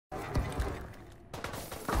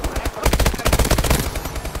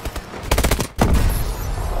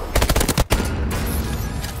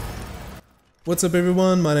What's up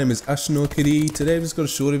everyone, my name is Kitty. Today I've just got a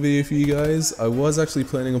shorter video for you guys. I was actually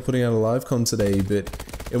planning on putting out a live com today,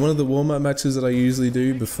 but in one of the warm-up matches that I usually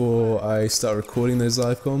do before I start recording those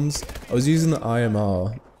live coms, I was using the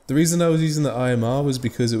IMR. The reason I was using the IMR was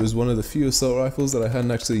because it was one of the few assault rifles that I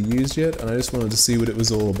hadn't actually used yet, and I just wanted to see what it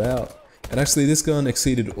was all about. And actually this gun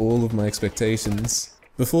exceeded all of my expectations.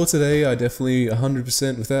 Before today, I definitely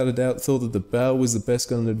 100% without a doubt thought that the BAL was the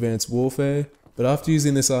best gun in Advanced Warfare. But after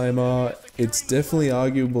using this IMR, it's definitely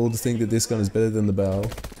arguable to think that this gun is better than the BAL.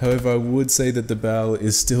 However, I would say that the BAL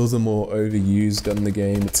is still the more overused gun in the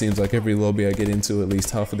game. It seems like every lobby I get into, at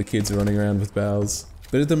least half of the kids are running around with BALs.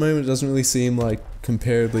 But at the moment, it doesn't really seem like,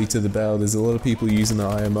 comparably to the BAL, there's a lot of people using the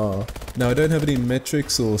IMR. Now, I don't have any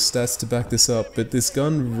metrics or stats to back this up, but this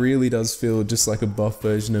gun really does feel just like a buff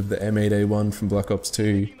version of the M8A1 from Black Ops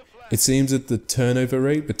 2. It seems that the turnover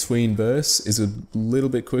rate between bursts is a little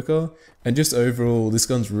bit quicker, and just overall, this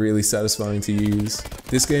gun's really satisfying to use.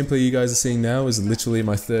 This gameplay you guys are seeing now is literally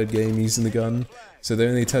my third game using the gun, so the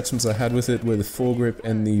only attachments I had with it were the foregrip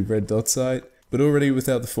and the red dot sight. But already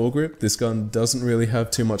without the foregrip, this gun doesn't really have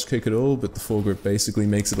too much kick at all, but the foregrip basically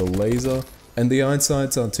makes it a laser. And the iron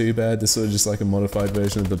sights aren't too bad, they're sort of just like a modified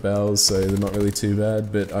version of the BALs, so they're not really too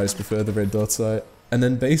bad, but I just prefer the red dot sight. And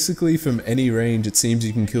then basically from any range it seems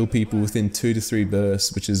you can kill people within 2 to 3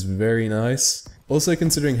 bursts, which is very nice. Also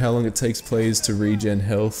considering how long it takes players to regen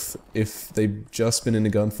health if they've just been in a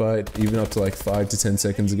gunfight, even up to like 5 to 10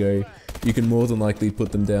 seconds ago, you can more than likely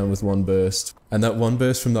put them down with one burst. And that one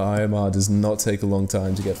burst from the IMR does not take a long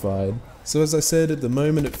time to get fired. So as I said, at the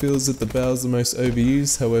moment it feels that the BAL is the most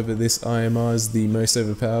overused, however this IMR is the most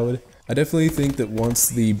overpowered. I definitely think that once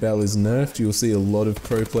the BAL is nerfed, you'll see a lot of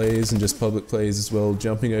pro players and just public players as well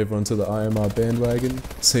jumping over onto the IMR bandwagon.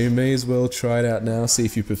 So you may as well try it out now, see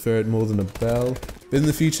if you prefer it more than a BAL. But in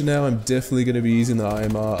the future now, I'm definitely going to be using the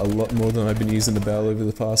IMR a lot more than I've been using the BAL over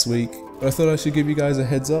the past week. But I thought I should give you guys a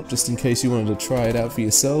heads up just in case you wanted to try it out for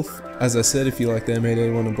yourself. As I said, if you like the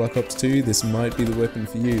M8A1 and Black Ops 2, this might be the weapon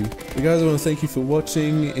for you. But guys, I want to thank you for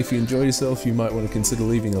watching. If you enjoyed yourself, you might want to consider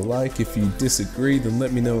leaving a like. If you disagree, then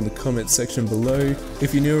let me know in the comment section below.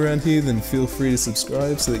 If you're new around here, then feel free to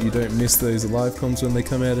subscribe so that you don't miss those live comms when they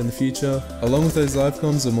come out in the future. Along with those live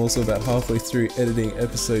comms, I'm also about halfway through editing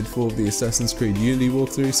episode 4 of the Assassin's Creed Unity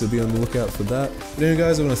walkthrough, so be on the lookout for that. But anyway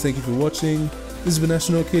guys, I want to thank you for watching. This has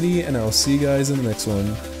been Kitty, and I'll see you guys in the next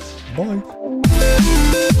one. Bye!